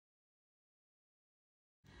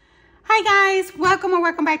Hi guys,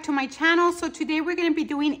 welcome back to my channel. So today we're going to be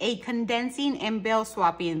doing a condensing and bill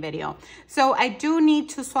swapping video. So I do need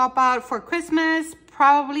to swap out for Christmas,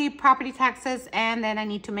 probably property taxes, and then I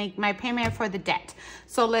need to make my payment for the debt.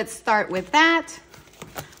 So let's start with that.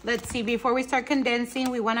 Let's see, before we start condensing,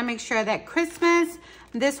 we want to make sure that Christmas,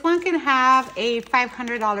 this one can have a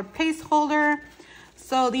 $500 placeholder.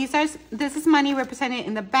 So this is money represented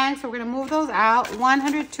in the bank. So we're going to move those out.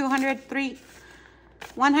 100, 200,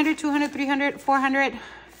 100, 200, 300,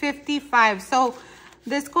 455. So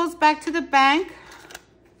this goes back to the bank,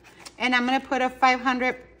 and I'm going to put a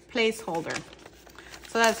 500 placeholder.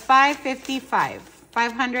 So that's 555.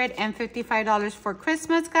 $555 for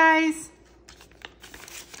Christmas, guys.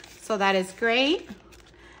 So that is great.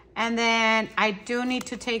 And then I do need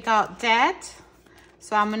to take out debt.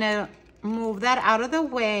 So I'm going to move that out of the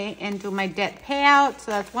way and do my debt payout.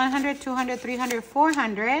 So that's 100, 200, 300,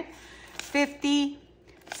 400, 50,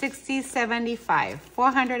 60, 75,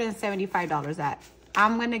 $475 that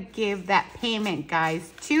I'm going to give that payment,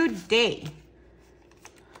 guys, today.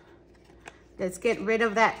 Let's get rid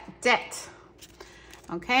of that debt.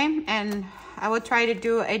 Okay, and I will try to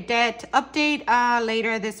do a debt update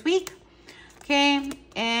later this week. Okay,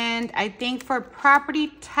 and I think for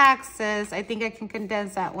property taxes, I think I can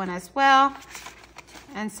condense that one as well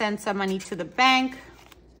and send some money to the bank.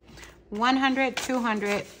 100,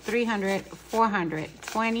 200, 300, 400,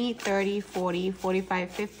 20, 30, 40,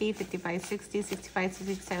 45, 50, 55, 60, 65,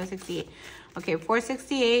 67, 68. Okay,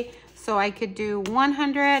 468. So I could do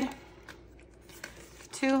 100,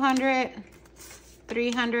 200,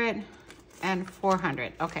 300, and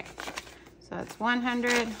 400. Okay, so that's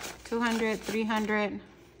 100, 200, 300,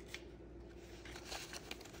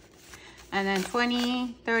 and then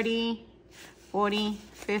 20, 30, 40,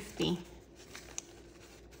 50.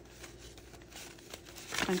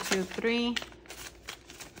 1, 2, 3.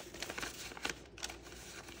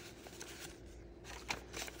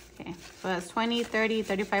 Okay, so that's 20, 30,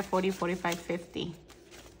 35, 40, 45, 50.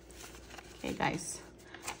 Okay, guys.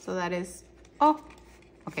 So that is, oh,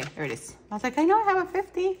 okay, there it is. I was like, I know I have a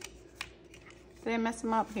 50. Did I mess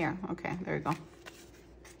them up here? Okay, there we go.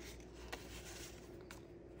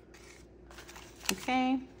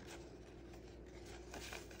 Okay.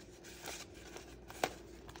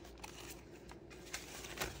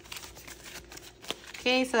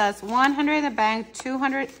 Okay, so that's 100 in the bank,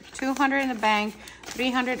 200 in the bank,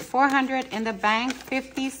 300, 400 in the bank,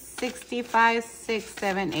 50, 65, 6,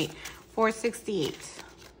 7, 8, 468.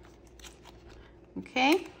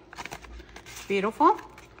 Okay, beautiful.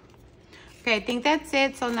 Okay, I think that's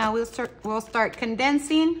it. So now we'll start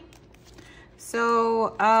condensing.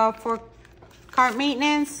 So for car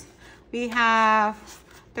maintenance, we have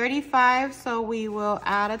 35, so we will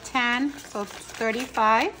add a 10, so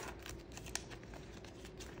 35.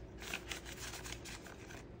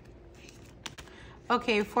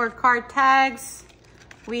 Okay, for car tags,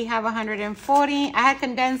 we have 140. I had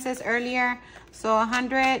condensed this earlier, so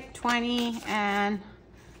 120 and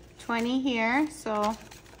 20 here, so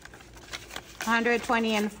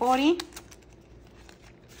 120 and 40.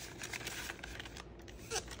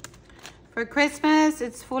 For Christmas,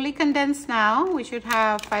 it's fully condensed now. We should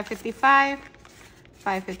have 555,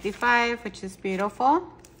 555, which is beautiful.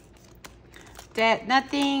 Debt,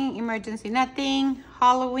 nothing. Emergency, nothing.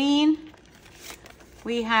 Halloween,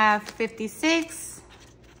 we have 56,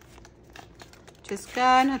 which is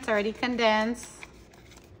good. It's already condensed.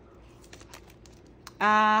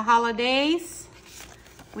 Holidays,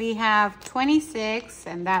 we have 26,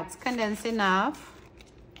 and that's condensed enough.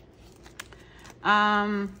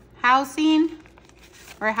 Housing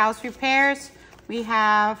or house repairs, we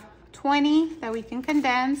have 20 that we can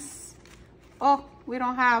condense. Oh, we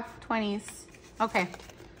don't have 20s. Okay,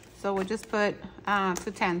 so we'll just put 2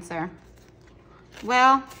 10s there.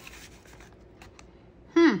 Well,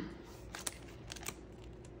 let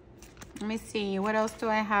me see. What else do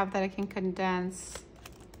I have that I can condense?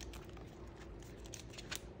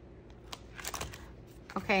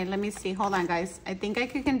 Okay, let me see. Hold on, guys. I think I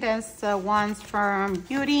could condense the ones from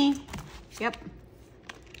Beauty. Yep.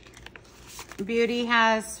 Beauty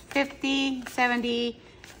has 50, 70,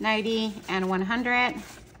 90, and 100.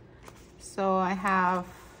 So I have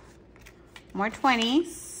more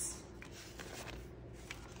 20s.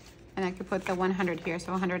 And I could put the 100 here,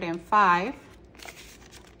 so 105.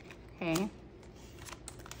 Okay.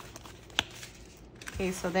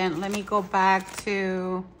 Okay, so then let me go back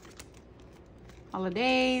to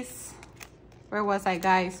holidays. Where was I,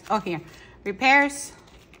 guys? Oh, here. Repairs.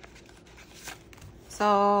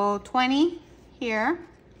 So 20 here.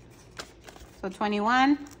 So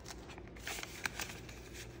 21.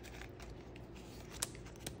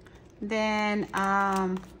 Then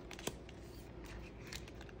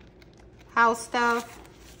house stuff,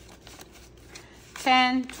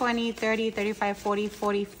 10, 20, 30, 35, 40,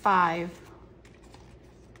 45.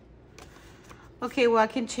 Okay, well, I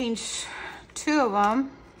can change 2 of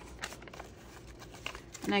them.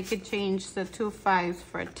 And I could change the 2 5s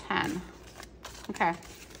for 10. Okay.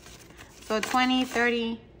 So 20,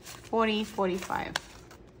 30, 40, 45.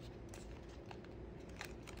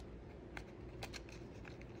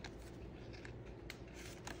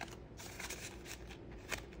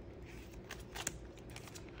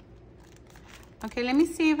 Okay, let me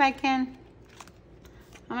see if I can,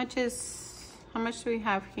 how much do we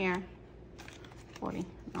have here? 40,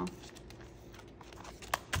 no.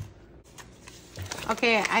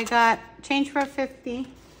 Okay, I got change for 50.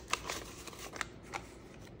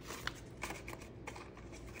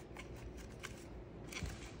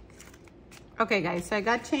 Okay guys, so I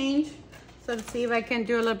got change. So let's see if I can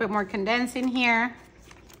do a little bit more condensing here.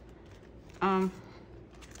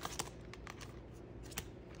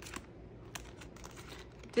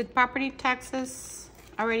 Did property taxes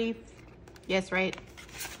already? Yes, right?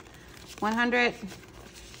 100,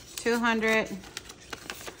 200,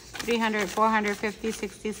 300, 450,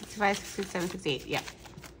 60, 65, 67, 68. Yeah,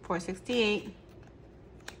 468.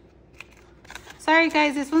 Sorry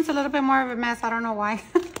guys, this one's a little bit more of a mess. I don't know why.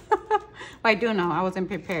 Well, I do know, I wasn't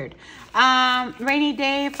prepared. Rainy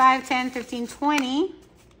day, 5, 10, 15, 20.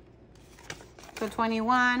 So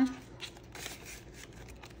 21.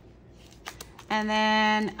 And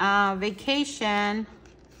then vacation,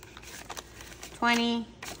 20,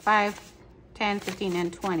 5, 10, 15,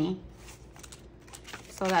 and 20.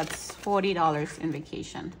 So that's $40 in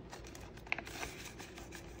vacation.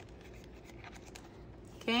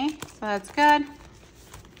 Okay, so that's good.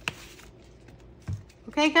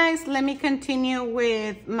 Okay guys, let me continue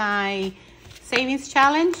with my savings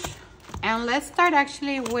challenge. And let's start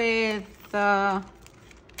actually with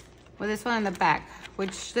this one in the back,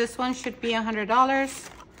 which this one should be $100.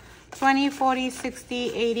 20, 40,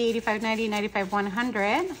 60, 80, 85, 90, 95,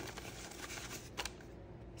 100.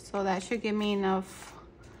 So that should give me enough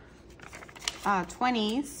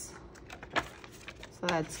 20s. So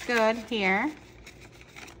that's good here.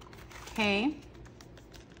 Okay.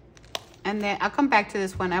 And then I'll come back to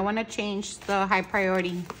this one. I want to change the high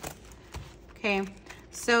priority. Okay.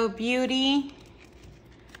 So beauty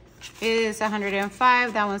is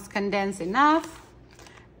 105. That one's condensed enough.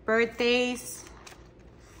 Birthdays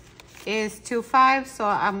is 25. So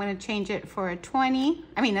I'm going to change it for a 20.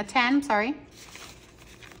 I mean a 10, sorry.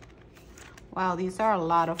 Wow, these are a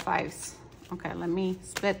lot of 5s. Okay, let me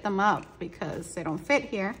split them up because they don't fit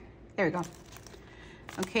here. There we go.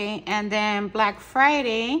 Okay, and then Black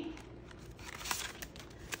Friday,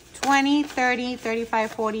 20, 30,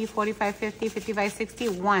 35, 40, 45, 50, 55,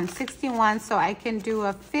 61. 61, so I can do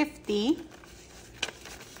a 50.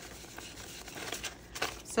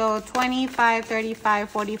 So 25, 35,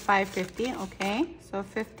 45, 50. Okay, so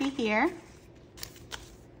 50 here.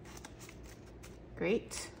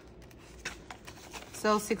 Great.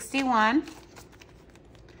 So 61.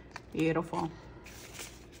 Beautiful.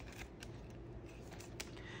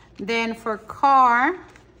 Then for car,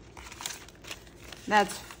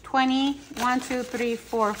 that's 20, 1, 2, 3,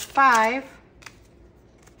 4, 5.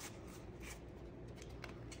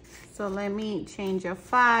 So let me change a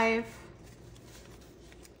 5.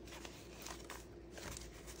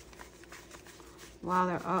 Wow,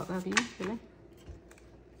 they're all of you, really?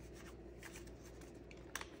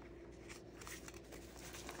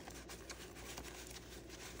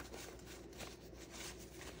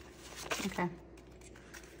 Okay.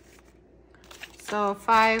 So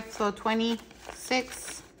 5, so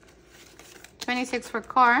 26. 26 for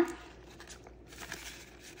car.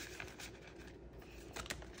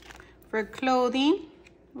 For clothing,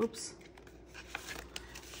 oops.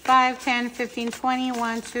 5, 10, 15, 20,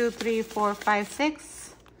 1, 2, 3, 4, 5,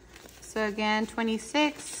 6. So again,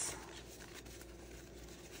 26.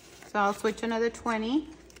 So I'll switch another 20.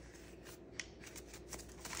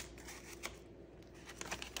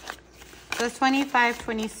 So it's 25,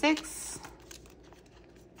 26.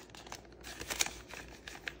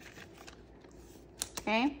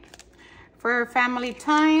 Okay. For family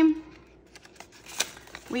time,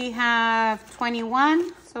 we have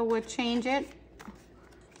 21. So we'll change it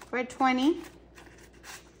for 20.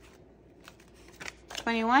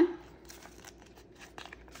 21.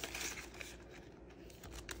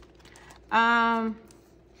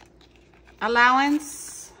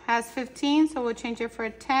 Allowance has 15, so we'll change it for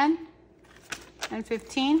 10 and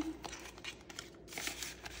 15.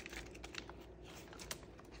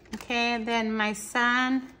 Okay, and then my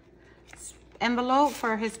son envelope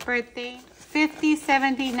for his birthday. 50,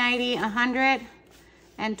 70, 90, 100,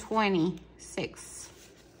 and 26.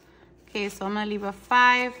 Okay, so I'm gonna leave a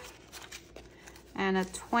 5 and a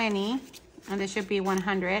 20, and this should be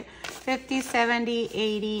 100. 50, 70,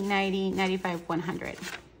 80, 90, 95, 100.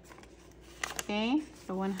 Okay,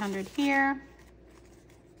 so 100 here.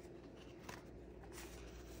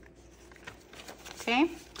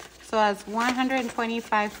 Okay, so that's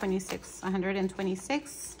 125, 26,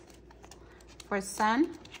 126 for sun.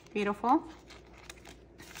 Beautiful.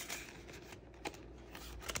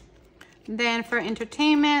 Then for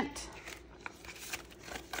entertainment,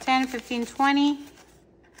 10, 15, 20.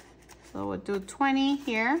 So we'll do 20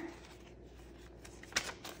 here.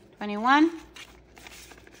 21.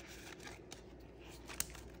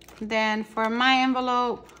 Then for my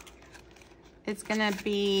envelope, it's gonna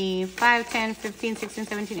be 5, 10, 15, 16,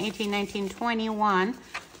 17, 18, 19, 21.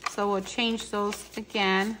 So we'll change those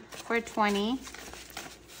again for 20.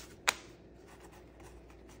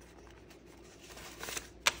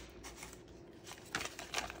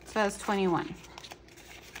 So that's 21.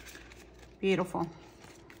 Beautiful.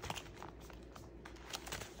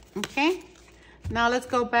 Okay, now let's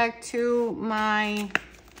go back to my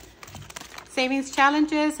savings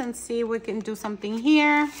challenges and see if we can do something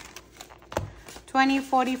here. 20,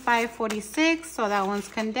 45, 46, so that one's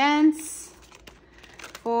condensed.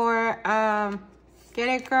 For Get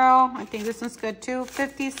It Girl, I think this one's good too.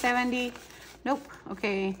 50, 70, nope,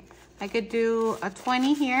 okay. I could do a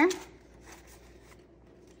 20 here.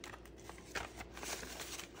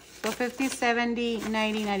 So 50, 70,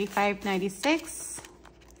 90, 95, 96.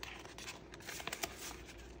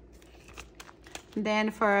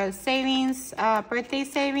 Then for savings, birthday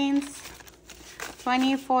savings,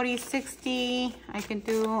 20, 40, 60, I can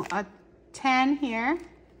do a 10 here.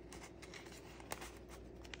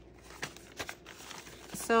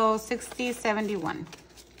 So 60, 71.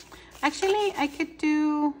 Actually, I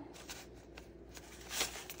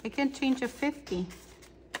can change a 50,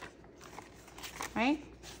 right?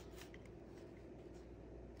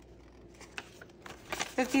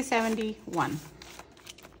 50, 71.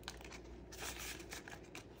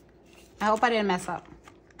 I hope I didn't mess up.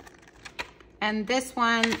 And this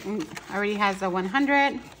one already has a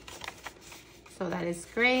 100. So that is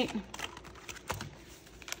great.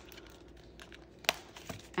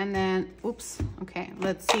 And then, oops, okay,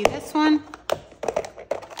 let's see this one.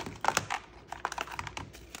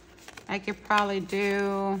 I could probably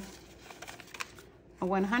do a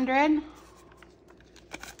 100.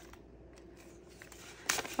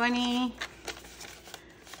 20.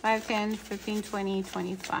 5, 10, 15, 20,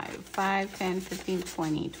 25. 5, 10, 15,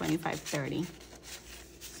 20, 25, 30.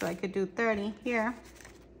 So I could do 30 here.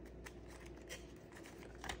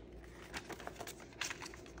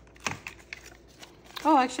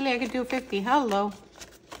 Oh, actually I could do 50. Hello.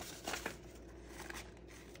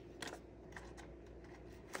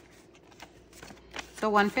 So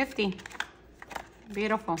 150.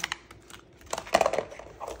 Beautiful.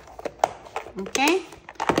 Okay.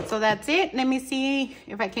 So that's it. Let me see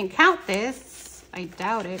if I can count this. I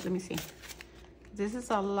doubt it. Let me see. This is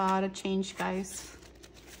a lot of change, guys.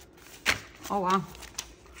 Oh, wow.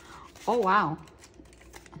 Oh, wow.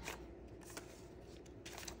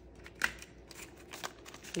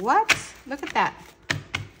 What? Look at that.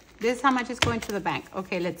 This is how much is going to the bank.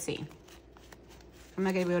 Okay, let's see. I'm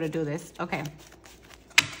not going to be able to do this. Okay.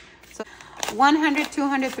 100,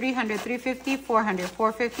 200, 300, 350, 400,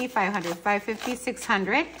 450, 500, 550,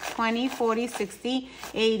 600, 20, 40, 60,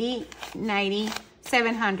 80, 90,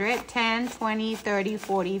 700, 10, 20, 30,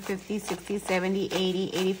 40, 50, 60, 70,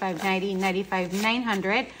 80, 85, 90, 95,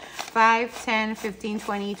 900, 5, 10, 15,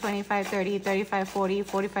 20, 25, 30, 35, 40,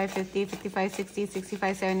 45, 50, 55, 60,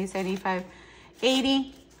 65, 70, 75,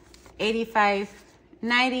 80, 85,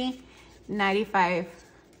 90, 95,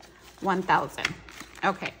 1,000.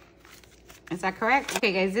 Okay. Is that correct?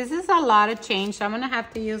 Okay, guys, this is a lot of change, so I'm gonna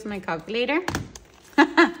have to use my calculator.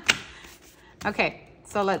 Okay,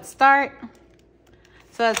 so let's start.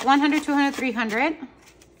 So that's 100, 200, 300.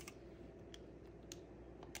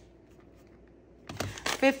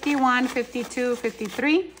 51, 52,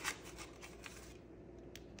 53.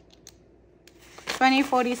 20,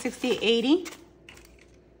 40, 60, 80.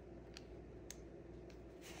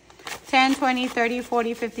 10, 20, 30,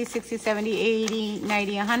 40, 50, 60, 70, 80,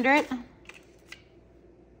 90, 100.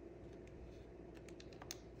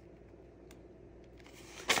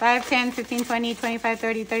 5, 10, 15, 20, 25,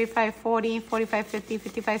 30, 35, 40, 45, 50,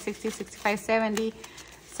 55, 60, 65, 70,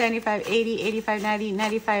 75, 80, 85, 90,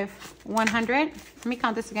 95, 100. Let me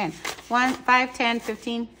count this again. 1, 5, 10,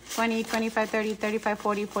 15, 20, 25, 30, 35,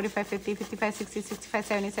 40, 45, 50, 55, 60, 65,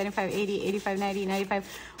 70, 75, 80, 85, 90,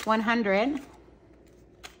 95, 100.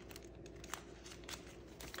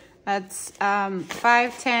 That's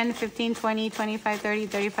 5, 10, 15, 20, 25, 30,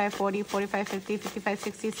 35, 40, 45, 50, 55,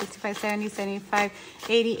 60, 65, 70, 75,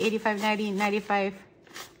 80, 85, 90, 95,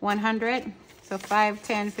 100. So 5,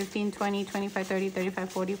 10, 15, 20, 25, 30, 35,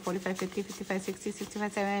 40, 45, 50, 55, 60,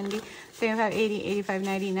 65, 70, 75, 80, 85,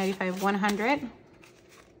 90, 95, 100.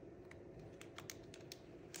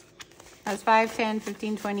 That's 5, 10,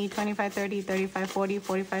 15, 20, 25, 30, 35, 40,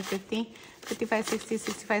 45, 50, 55, 60,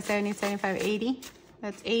 65, 70, 75, 80.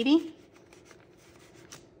 That's 80.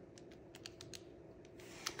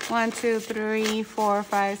 1, 2, 3, 4,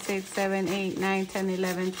 5, 6, 7, 8, 9, 10,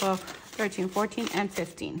 11, 12, 13, 14, and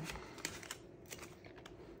 15.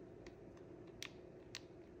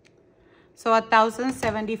 So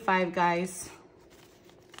 1,075, guys.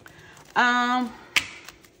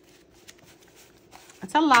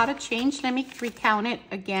 It's a lot of change. Let me recount it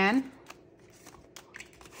again.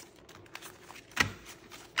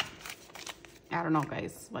 I don't know,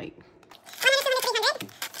 guys. Like 100, 200,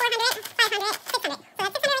 300, 400, 500, 600. So that's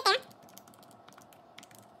 600 right there.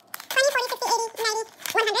 20, 40, 50, 80, 90,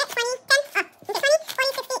 100, 20, 10. 20,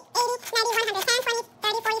 40, 50, 80, 90, 100, 10, 20,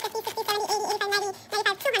 30, 40, 50, 60, 70, 80, 85, 90,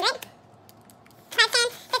 95, 200. 5, 10,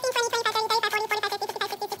 15, 20, 25, 30, 35, 40, 45, 50,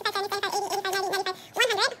 55, 60, 65, 70, 75, 80, 85, 90,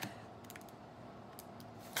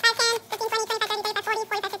 95, 100. 5, 10, 15, 20, 25, 30, 35, 40,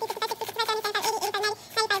 45, 50, 55, 60, 65, 70, 75, 80, 85,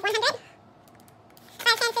 90, 95, 100.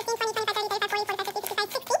 5, 10, 15, 20, 25, 30, 35, 40, 45, 50,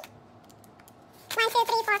 55, 60. 1, 2,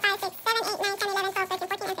 3, 4, 5, 6, 7, 8, 9, 10, 11, 12, 13,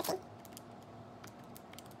 14, and 15.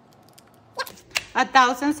 Yep.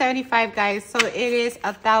 1,075, guys. So it is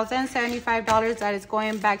 $1,075 that is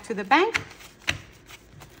going back to the bank.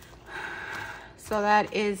 So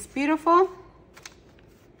that is beautiful.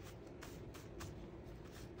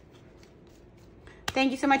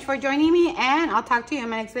 Thank you so much for joining me, and I'll talk to you in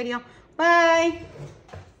my next video. Bye.